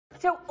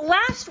So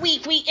last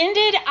week we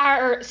ended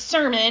our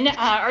sermon,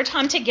 our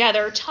time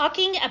together,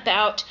 talking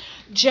about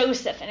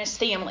Joseph and his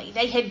family.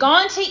 They had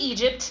gone to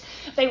Egypt.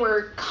 They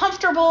were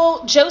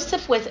comfortable.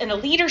 Joseph was in a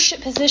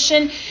leadership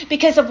position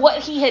because of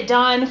what he had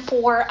done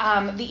for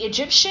the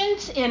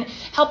Egyptians in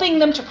helping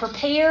them to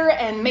prepare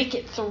and make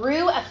it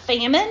through a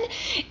famine.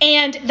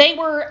 And they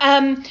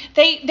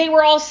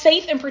were all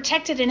safe and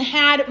protected and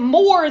had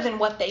more than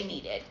what they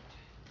needed.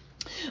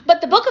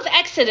 But the book of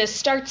Exodus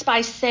starts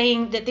by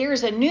saying that there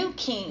is a new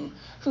king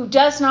who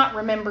does not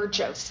remember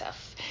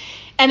Joseph.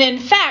 And in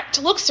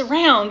fact, looks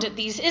around at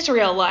these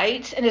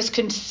Israelites and is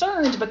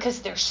concerned because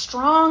they're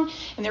strong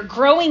and they're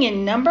growing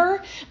in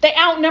number. They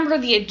outnumber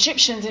the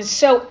Egyptians, and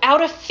so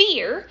out of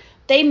fear,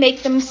 they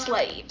make them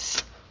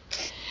slaves.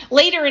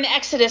 Later in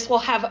Exodus, we'll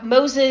have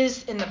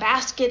Moses in the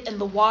basket and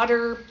the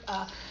water.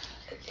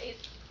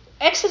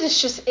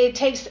 Exodus it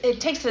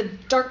takes a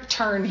dark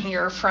turn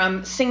here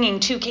from singing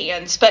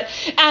toucans, but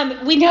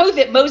we know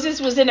that Moses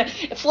was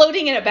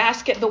floating in a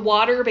basket the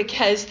water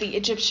because the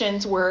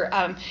Egyptians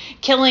were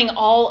killing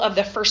all of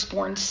the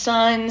firstborn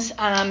sons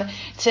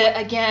to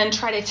again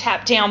try to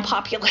tap down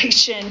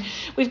population.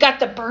 We've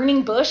got the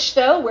burning bush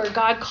though, where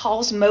God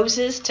calls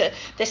Moses to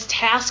this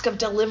task of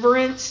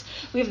deliverance.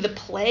 We have the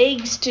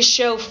plagues to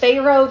show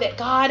Pharaoh that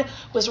God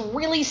was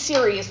really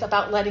serious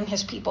about letting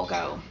his people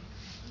go.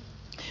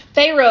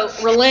 Pharaoh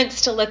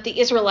relents to let the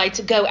Israelites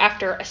go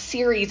after a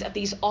series of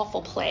these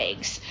awful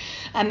plagues.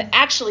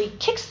 Actually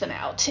kicks them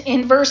out.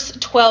 In verse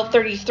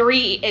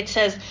 12:33, it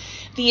says,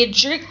 the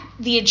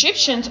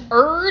Egyptians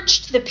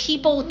urged the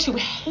people to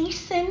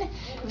hasten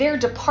their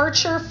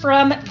departure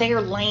from their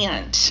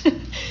land.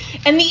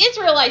 And the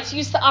Israelites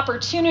used the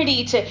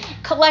opportunity to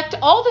collect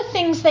all the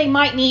things they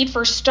might need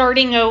for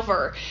starting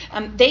over.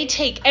 They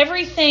take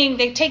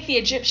the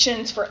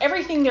Egyptians for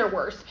everything they're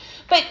worth.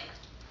 But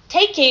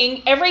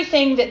taking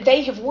everything that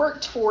they have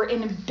worked for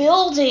and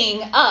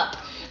building up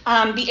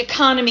the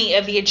economy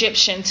of the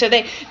Egyptians. So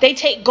they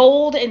take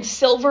gold and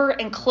silver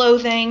and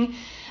clothing.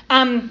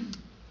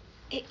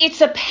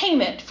 It's a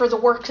payment for the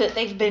work that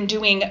they've been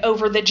doing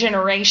over the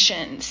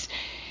generations.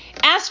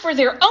 As for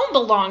their own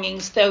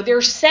belongings, though, they're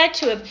said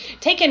to have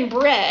taken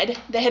bread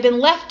that had been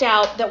left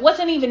out, that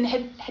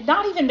had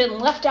not even been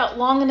left out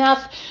long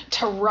enough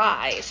to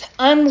rise,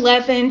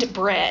 unleavened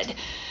bread.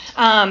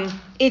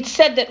 It's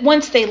said that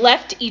once they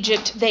left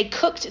Egypt, they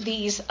cooked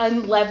these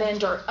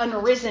unleavened or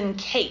unrisen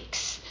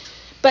cakes,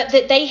 but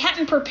that they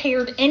hadn't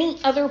prepared any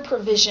other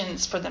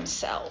provisions for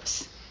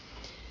themselves.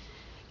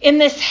 In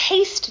this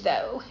haste,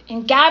 though,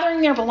 in gathering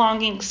their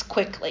belongings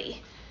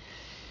quickly,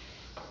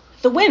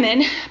 the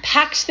women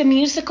packed the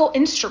musical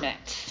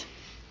instruments.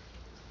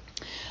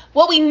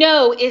 What we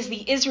know is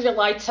the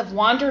Israelites have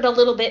wandered a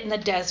little bit in the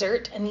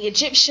desert, and the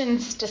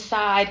Egyptians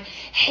decide,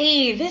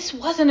 hey, this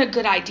wasn't a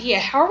good idea.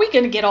 How are we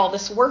going to get all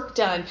this work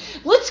done?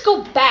 Let's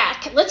go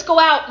back. Let's go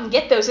out and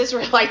get those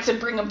Israelites and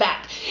bring them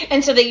back.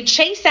 And so they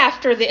chase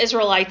after the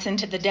Israelites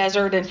into the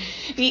desert, and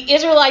the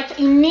Israelites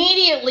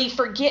immediately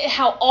forget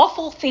how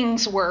awful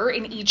things were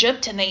in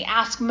Egypt, and they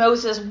ask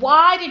Moses,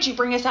 why did you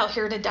bring us out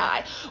here to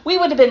die? We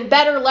would have been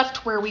better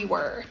left where we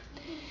were.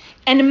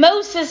 And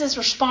Moses'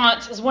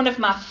 response is one of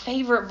my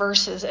favorite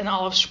verses in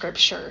all of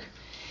Scripture.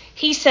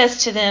 He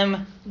says to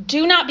them,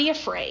 do not be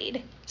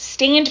afraid,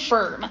 stand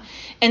firm,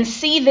 and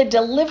see the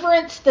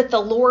deliverance that the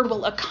Lord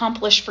will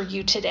accomplish for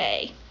you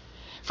today.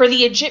 For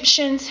the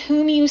Egyptians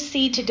whom you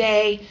see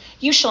today,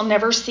 you shall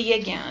never see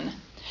again.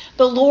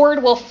 The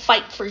Lord will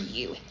fight for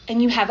you,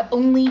 and you have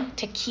only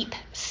to keep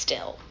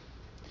still.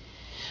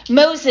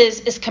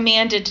 Moses is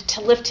commanded to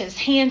lift his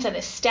hands and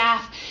his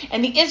staff,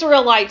 and the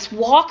Israelites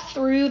walk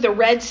through the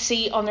Red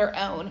Sea on their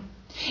own.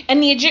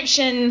 And the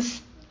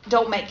Egyptians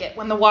don't make it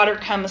when the water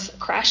comes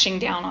crashing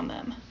down on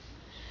them.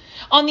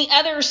 On the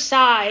other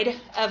side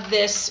of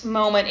this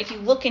moment, if you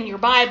look in your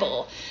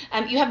Bible,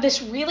 you have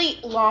this really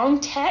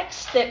long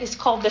text that is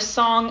called the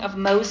Song of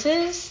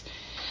Moses.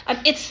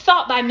 It's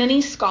thought by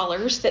many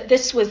scholars that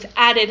this was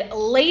added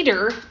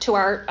later to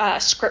our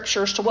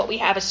scriptures, to what we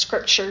have as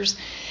scriptures,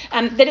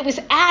 that it was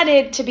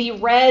added to be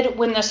read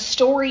when the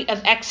story of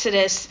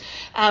Exodus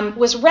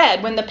was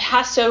read, when the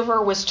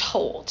Passover was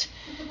told.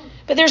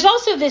 But there's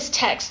also this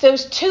text,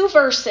 those two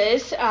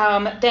verses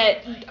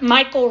that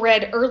Michael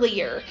read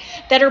earlier,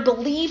 that are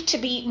believed to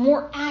be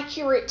more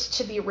accurate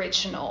to the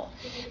original.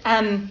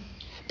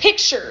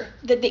 Picture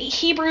that the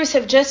Hebrews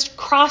have just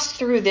crossed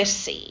through this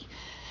sea.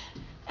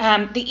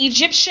 The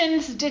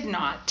Egyptians did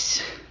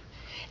not.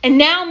 And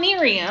now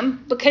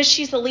Miriam, because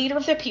she's the leader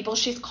of the people,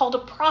 she's called a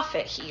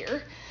prophet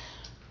here,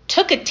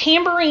 took a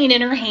tambourine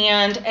in her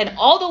hand, and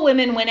all the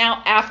women went out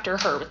after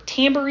her with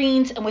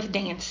tambourines and with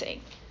dancing.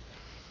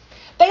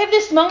 They have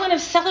this moment of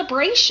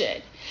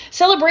celebration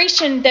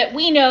that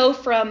we know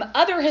from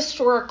other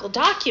historical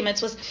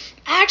documents was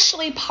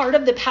actually part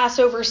of the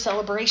Passover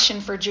celebration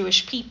for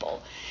Jewish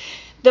people.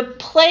 The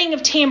playing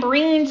of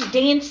tambourines,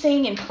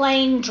 dancing, and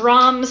playing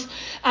drums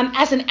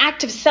as an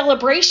act of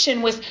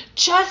celebration was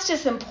just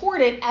as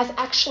important as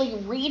actually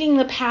reading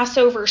the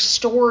Passover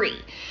story.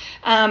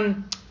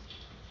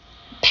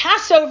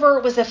 Passover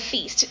was a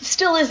feast. It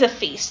still is a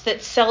feast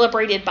that's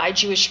celebrated by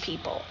Jewish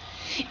people.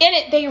 In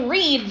it, they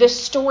read the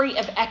story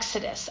of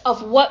Exodus,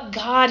 of what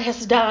God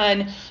has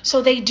done,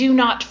 so they do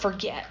not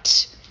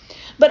forget.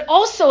 But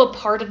also a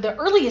part of the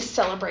earliest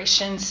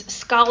celebrations,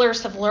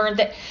 scholars have learned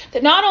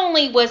that not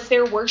only was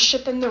there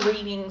worship in the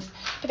readings,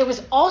 but there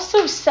was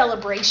also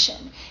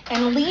celebration.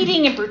 And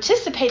leading and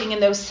participating in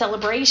those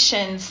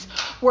celebrations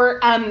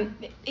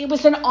it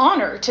was an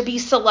honor to be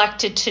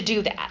selected to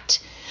do that.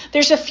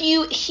 There's a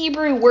few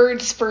Hebrew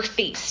words for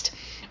feast.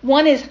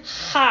 One is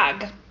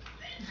Chag.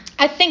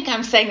 I think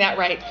I'm saying that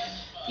right.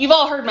 You've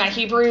all heard my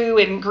Hebrew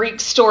and Greek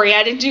story.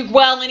 I didn't do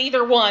well in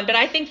either one, but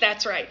I think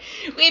that's right.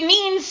 It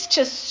means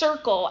to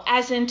circle,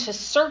 as in to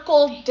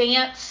circle,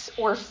 dance,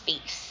 or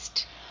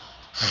feast.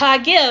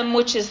 Chagim,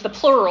 which is the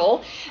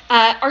plural,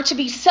 are to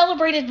be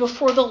celebrated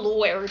before the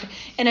Lord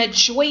in a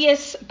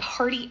joyous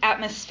party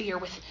atmosphere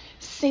with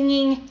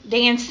singing,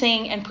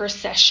 dancing, and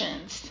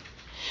processions.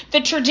 The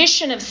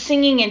tradition of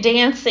singing and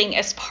dancing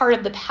as part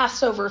of the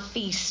Passover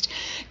feast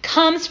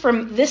comes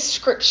from this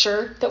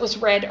scripture that was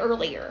read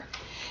earlier.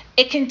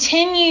 It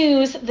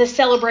continues the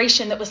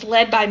celebration that was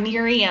led by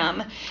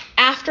Miriam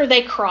after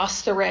they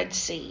crossed the Red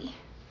Sea.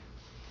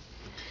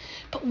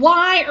 But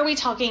why are we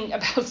talking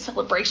about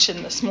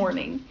celebration this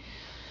morning?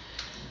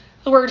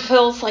 The world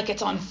feels like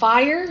it's on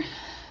fire.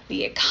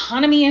 The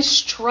economy is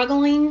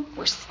struggling.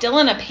 We're still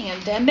in a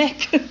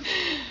pandemic.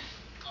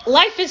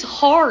 Life is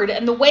hard,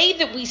 and the way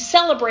that we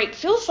celebrate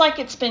feels like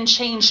it's been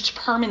changed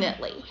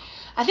permanently.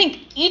 I think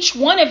each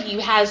one of you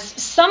has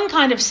some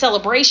kind of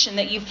celebration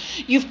that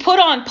you've put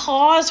on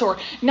pause or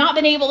not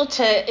been able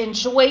to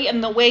enjoy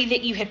in the way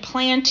that you had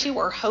planned to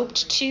or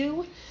hoped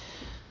to.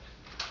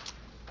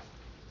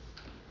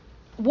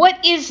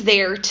 What is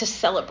there to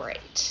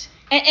celebrate?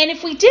 And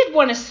if we did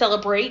want to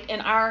celebrate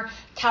in our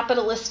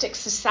capitalistic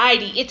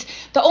society, it's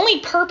the only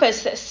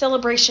purpose that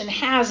celebration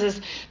has is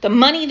the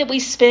money that we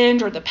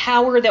spend or the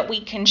power that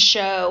we can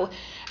show.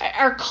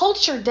 Our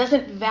culture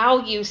doesn't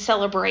value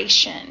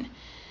celebration.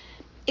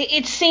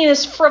 It's seen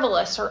as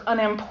frivolous or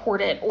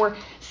unimportant or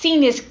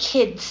seen as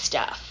kid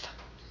stuff.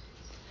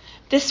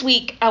 This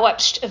week, I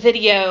watched a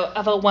video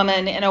of a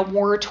woman in a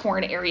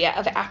war-torn area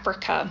of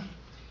Africa.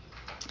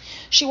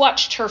 She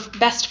watched her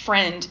best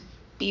friend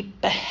be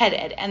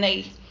beheaded, and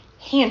they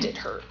handed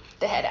her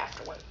the head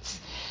afterwards.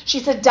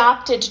 She's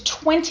adopted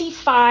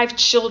 25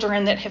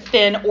 children that have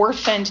been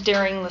orphaned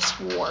during this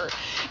war,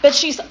 but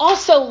she's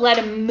also led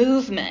a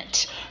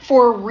movement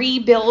for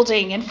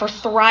rebuilding and for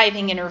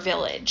thriving in her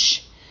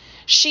village.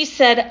 She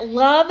said,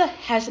 "Love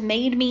has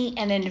made me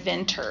an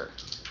inventor."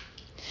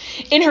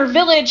 In her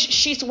village,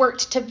 she's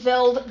worked to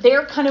build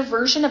their kind of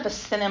version of a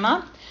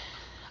cinema,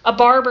 a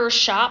barber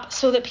shop,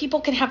 so that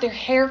people can have their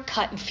hair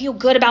cut and feel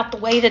good about the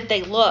way that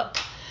they look,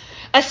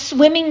 a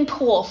swimming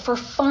pool for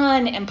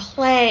fun and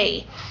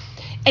play,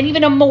 and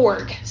even a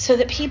morgue so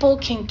that people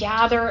can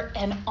gather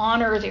and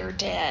honor their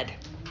dead.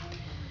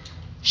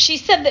 She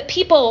said that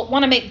people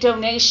want to make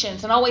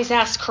donations and always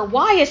ask her,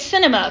 "Why a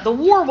cinema? The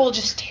war will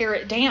just tear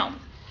it down."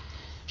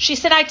 She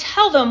said, "I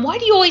tell them, why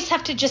do you always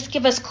have to just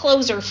give us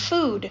clothes or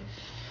food?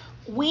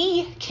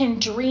 We can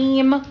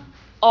dream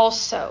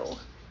also."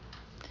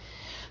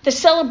 The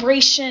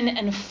celebration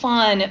and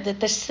fun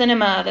that the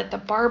cinema, that the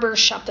barber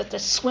shop, that the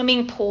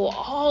swimming pool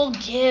all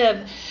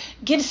give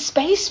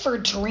space for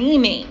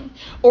dreaming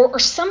or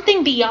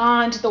something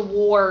beyond the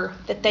war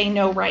that they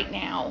know right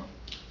now.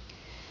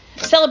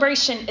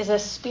 Celebration is a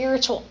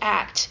spiritual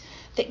act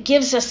that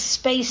gives us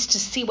space to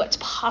see what's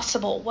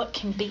possible, what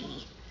can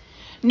be.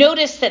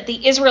 Notice that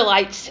the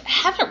Israelites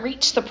haven't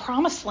reached the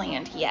promised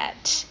land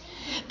yet.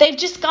 They've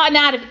just gotten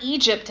out of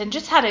Egypt and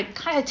just had a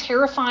kind of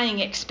terrifying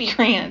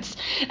experience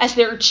as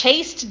they're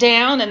chased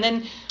down and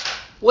then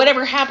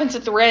whatever happens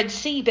at the Red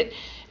Sea. But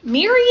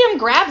Miriam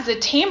grabs a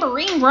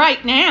tambourine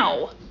right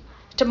now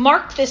to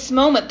mark this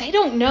moment. They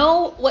don't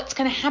know what's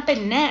going to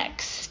happen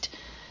next,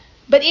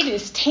 but it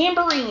is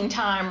tambourine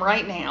time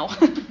right now.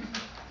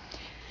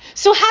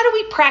 So how do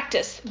we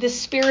practice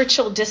this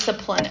spiritual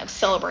discipline of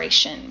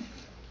celebration?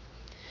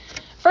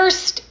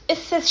 First,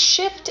 it's a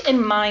shift in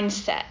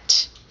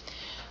mindset.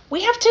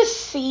 We have to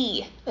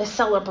see the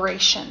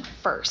celebration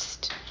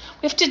first.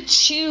 We have to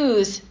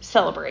choose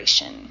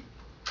celebration.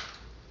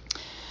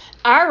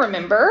 I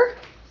remember,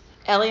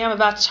 Ellie, I'm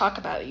about to talk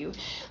about you.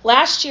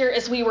 Last year,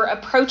 as we were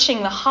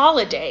approaching the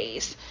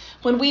holidays,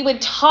 when we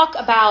would talk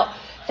about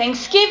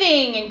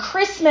Thanksgiving and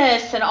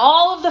Christmas and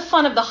all of the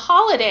fun of the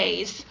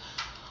holidays,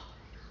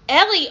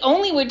 Ellie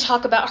only would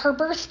talk about her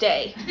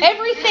birthday.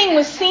 Everything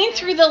was seen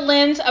through the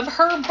lens of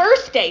her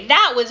birthday.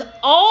 That was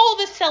all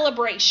the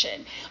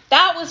celebration.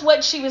 That was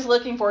what she was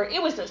looking for.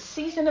 It was a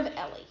season of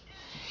Ellie.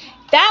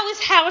 That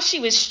was how she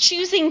was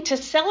choosing to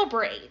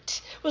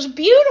celebrate. It was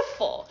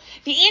beautiful.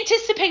 The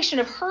anticipation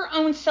of her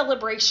own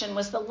celebration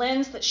was the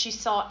lens that she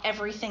saw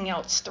everything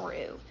else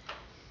through.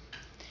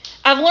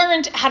 I've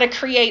learned how to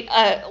create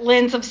a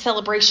lens of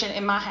celebration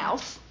in my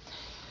house.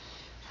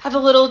 I have a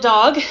little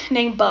dog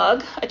named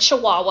Bug, a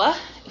Chihuahua,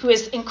 who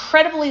is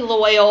incredibly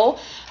loyal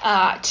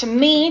to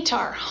me, to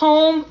our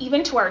home,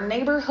 even to our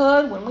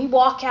neighborhood. When we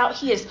walk out,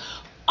 he is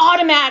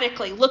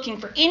automatically looking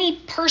for any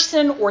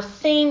person or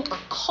thing or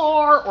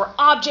car or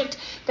object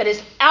that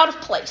is out of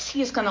place.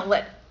 He is going to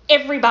let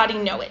everybody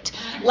know it.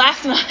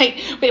 Last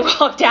night we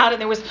walked out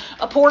and there was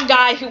a poor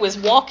guy who was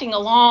walking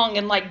along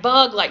and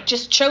Bug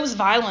just chose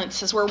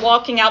violence as we're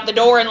walking out the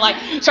door and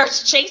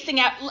starts chasing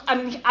out.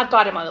 I've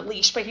got him on a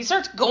leash, but he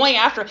starts going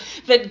after.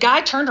 The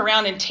guy turned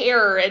around in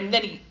terror and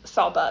then he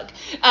saw Bug,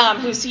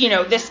 who's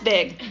this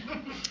big.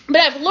 But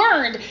I've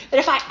learned that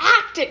if I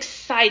act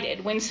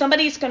excited when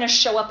somebody's going to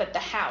show up at the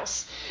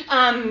house,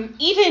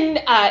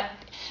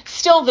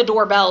 still the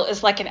doorbell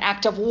is like an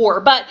act of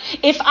war. But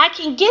if I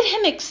can get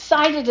him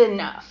excited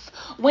enough,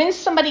 when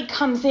somebody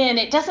comes in,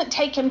 it doesn't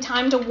take him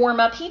time to warm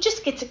up. He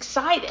just gets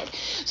excited.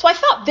 So I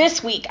thought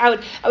this week I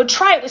would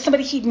try it with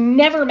somebody he'd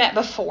never met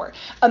before,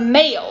 a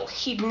male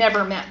he'd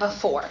never met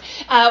before.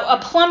 A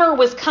plumber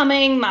was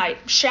coming, my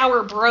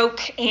shower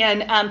broke,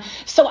 and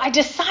so I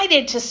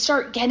decided to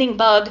start getting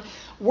Bug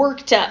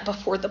worked up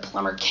before the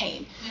plumber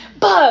came.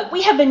 Bug,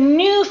 we have a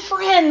new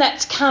friend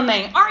that's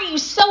coming. Are you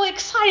so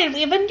excited?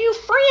 We have a new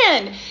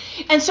friend.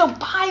 And so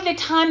by the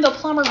time the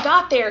plumber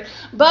got there,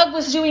 Bug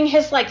was doing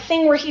his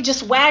thing where he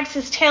just wags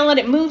his tail and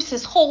it moves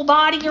his whole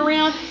body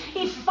around.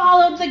 He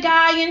followed the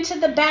guy into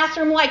the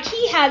bathroom like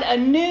he had a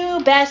new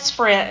best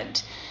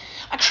friend.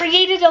 I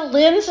created a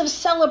lens of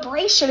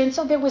celebration, and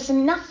so there was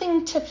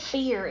nothing to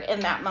fear in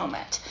that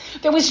moment.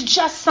 There was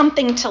just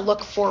something to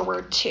look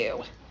forward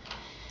to.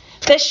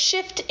 The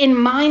shift in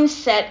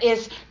mindset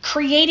is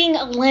creating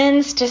a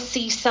lens to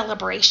see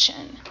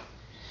celebration.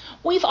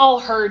 We've all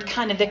heard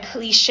kind of the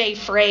cliche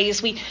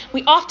phrase, we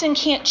often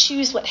can't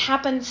choose what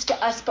happens to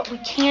us, but we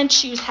can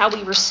choose how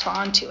we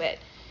respond to it.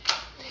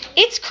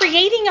 It's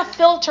creating a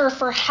filter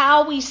for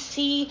how we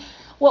see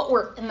what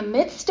we're in the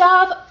midst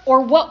of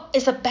or what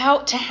is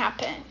about to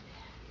happen.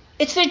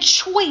 It's a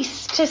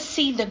choice to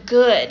see the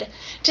good,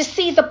 to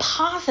see the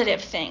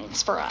positive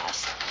things for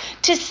us,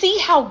 to see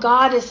how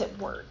God is at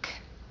work.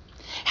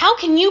 How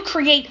can you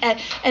create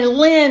a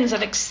lens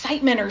of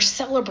excitement or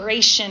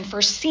celebration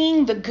for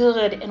seeing the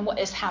good in what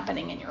is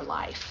happening in your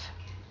life?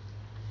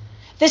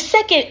 The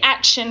second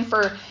action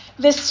for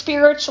this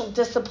spiritual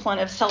discipline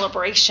of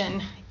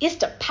celebration is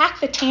to pack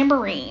the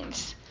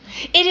tambourines.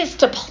 It is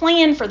to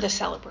plan for the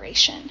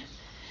celebration.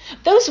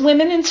 Those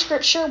women in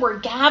Scripture were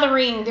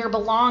gathering their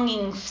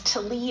belongings to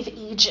leave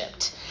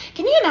Egypt.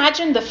 Can you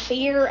imagine the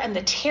fear and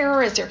the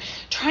terror as they're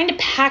trying to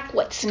pack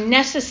what's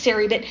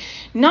necessary, but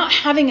not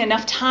having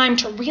enough time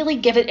to really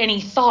give it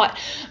any thought?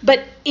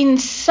 But in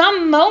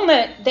some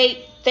moment,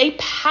 they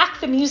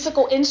pack the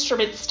musical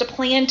instruments to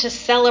plan to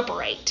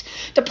celebrate,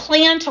 to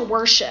plan to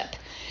worship.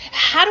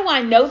 How do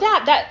I know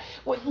that?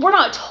 We're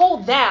not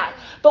told that,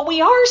 but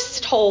we are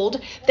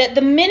told that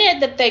the minute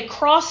that they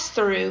cross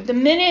through, the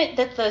minute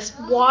that the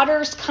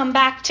waters come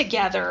back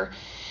together,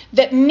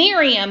 that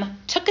Miriam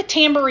took a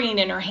tambourine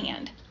in her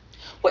hand.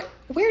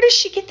 Where does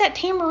she get that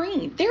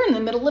tambourine? They're in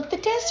the middle of the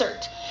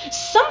desert.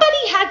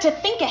 Somebody had to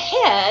think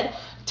ahead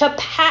to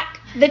pack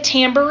the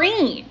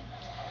tambourine.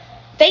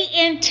 They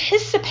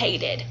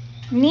anticipated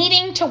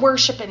needing to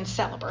worship and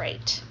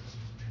celebrate.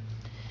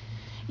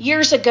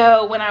 Years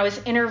ago, when I was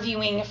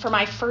interviewing for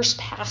my first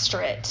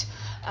pastorate,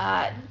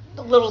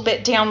 a little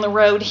bit down the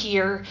road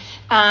here,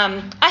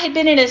 I had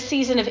been in a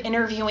season of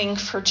interviewing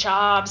for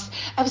jobs.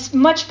 I was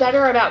much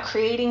better about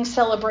creating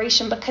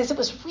celebration because it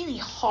was really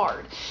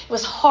hard. It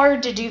was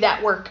hard to do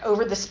that work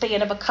over the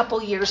span of a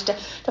couple years to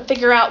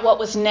figure out what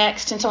was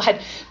next. And so I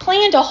had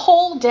planned a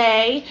whole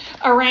day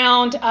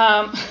around...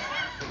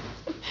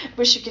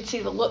 wish you could see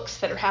the looks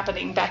that are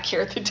happening back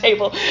here at the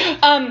table.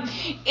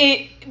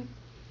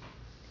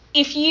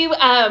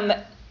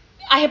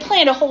 I had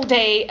planned a whole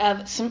day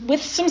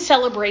with some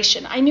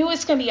celebration. I knew it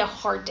was going to be a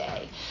hard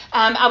day.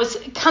 I was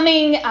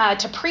coming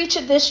to preach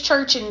at this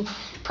church and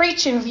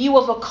preach in view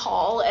of a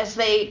call, as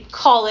they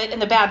call it in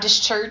the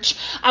Baptist church.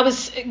 I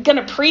was going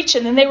to preach,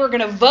 and then they were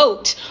going to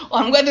vote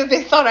on whether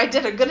they thought I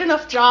did a good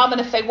enough job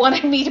and if they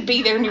wanted me to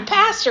be their new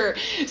pastor.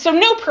 So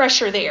no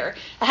pressure there.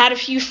 I had a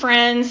few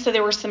friends, so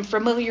there were some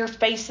familiar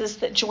faces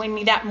that joined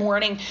me that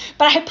morning.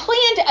 But I had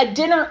planned a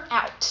dinner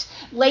out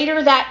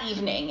later that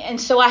evening. And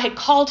so I had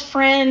called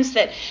friends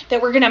that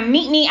were going to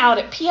meet me out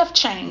at P.F.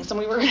 Chang's, and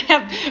we were going to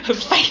have a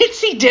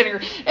fancy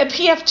dinner at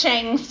P.F.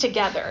 Chang's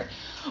together.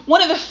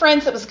 One of the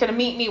friends that was going to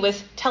meet me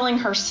was telling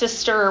her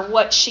sister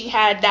what she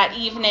had that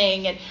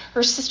evening, and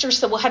her sister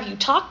said, well, have you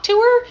talked to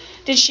her?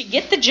 Did she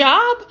get the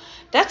job?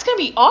 That's going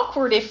to be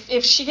awkward if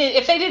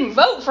they didn't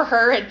vote for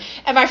her. And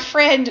my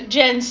friend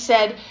Jen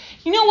said,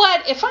 you know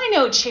what? If I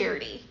know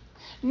Charity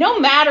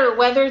No matter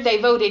whether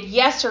they voted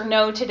yes or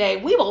no today,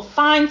 we will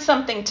find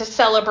something to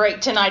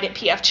celebrate tonight at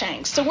P.F.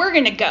 Chang's. So we're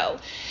going to go.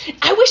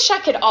 I wish I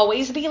could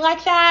always be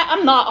like that.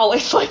 I'm not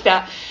always like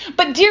that.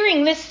 But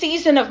during this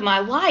season of my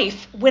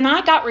life, when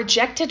I got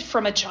rejected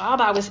from a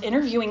job I was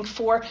interviewing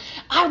for,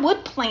 I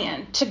would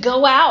plan to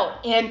go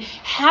out and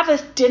have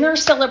a dinner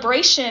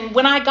celebration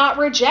when I got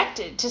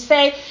rejected to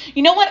say,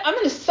 you know what, I'm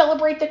going to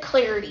celebrate the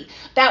clarity.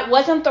 That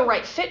wasn't the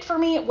right fit for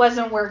me. It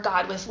wasn't where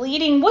God was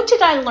leading. What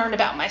did I learn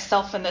about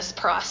myself in this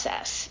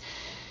process?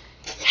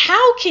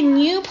 How can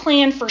you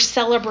plan for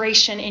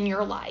celebration in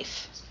your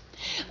life?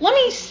 Let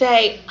me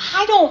say,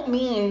 I don't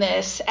mean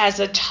this as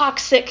a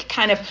toxic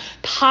kind of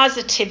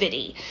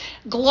positivity,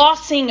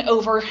 glossing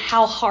over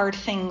how hard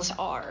things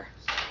are.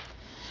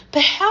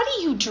 But how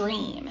do you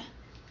dream?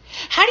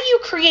 How do you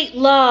create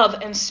love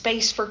and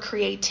space for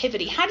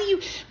creativity? How do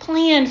you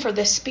plan for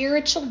the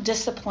spiritual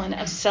discipline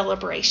of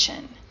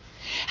celebration?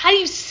 How do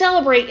you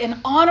celebrate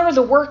and honor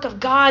the work of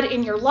God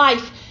in your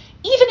life,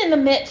 even in the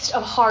midst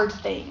of hard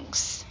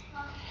things?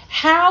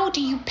 How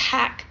do you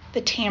pack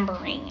the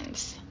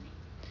tambourines?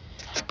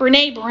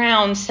 Brene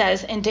Brown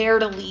says in Dare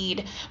to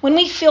Lead, when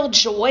we feel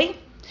joy,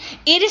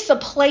 it is a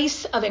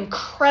place of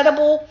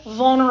incredible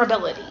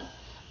vulnerability.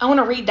 I want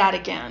to read that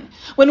again.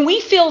 When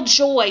we feel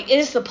joy, it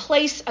is a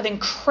place of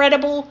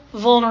incredible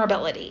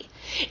vulnerability.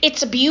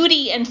 It's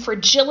beauty and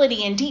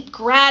fragility and deep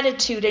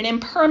gratitude and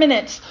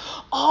impermanence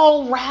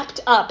all wrapped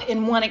up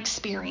in one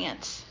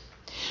experience.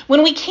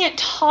 When we can't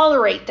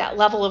tolerate that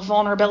level of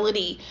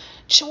vulnerability,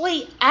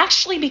 joy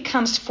actually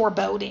becomes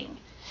foreboding,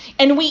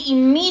 and we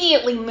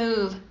immediately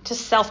move to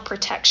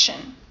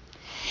self-protection.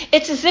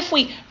 It's as if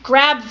we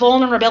grab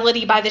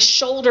vulnerability by the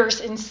shoulders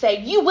and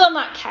say, you will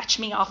not catch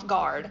me off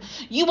guard.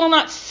 You will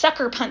not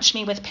sucker punch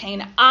me with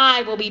pain.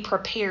 I will be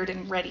prepared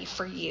and ready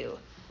for you.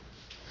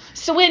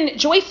 So when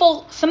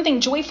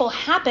something joyful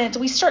happens,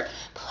 we start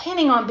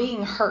planning on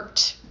being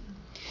hurt.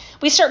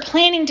 We start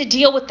planning to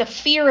deal with the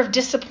fear of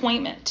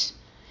disappointment.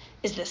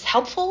 Is this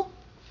helpful?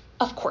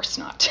 Of course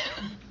not.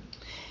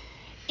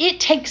 It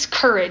takes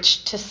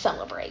courage to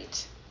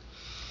celebrate.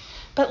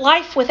 But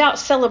life without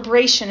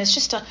celebration is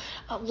just a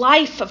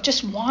life of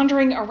just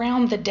wandering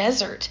around the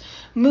desert,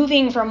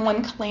 moving from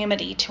one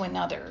calamity to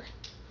another.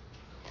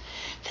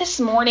 This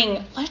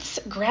morning, let's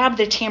grab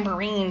the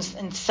tambourines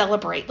and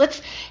celebrate.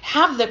 Let's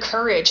have the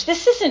courage.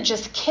 This isn't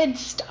just kid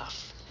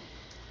stuff.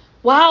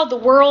 While the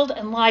world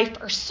and life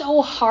are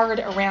so hard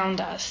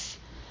around us,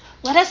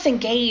 let us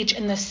engage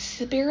in the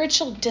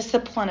spiritual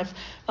discipline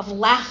of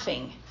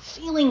laughing,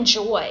 feeling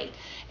joy,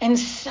 and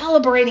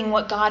celebrating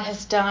what God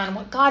has done,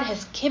 what God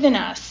has given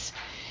us,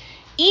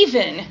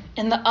 even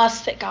in the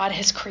us that God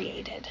has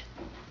created.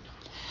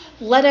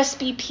 Let us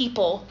be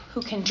people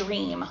who can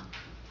dream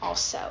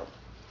also.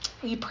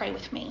 Will you pray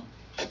with me?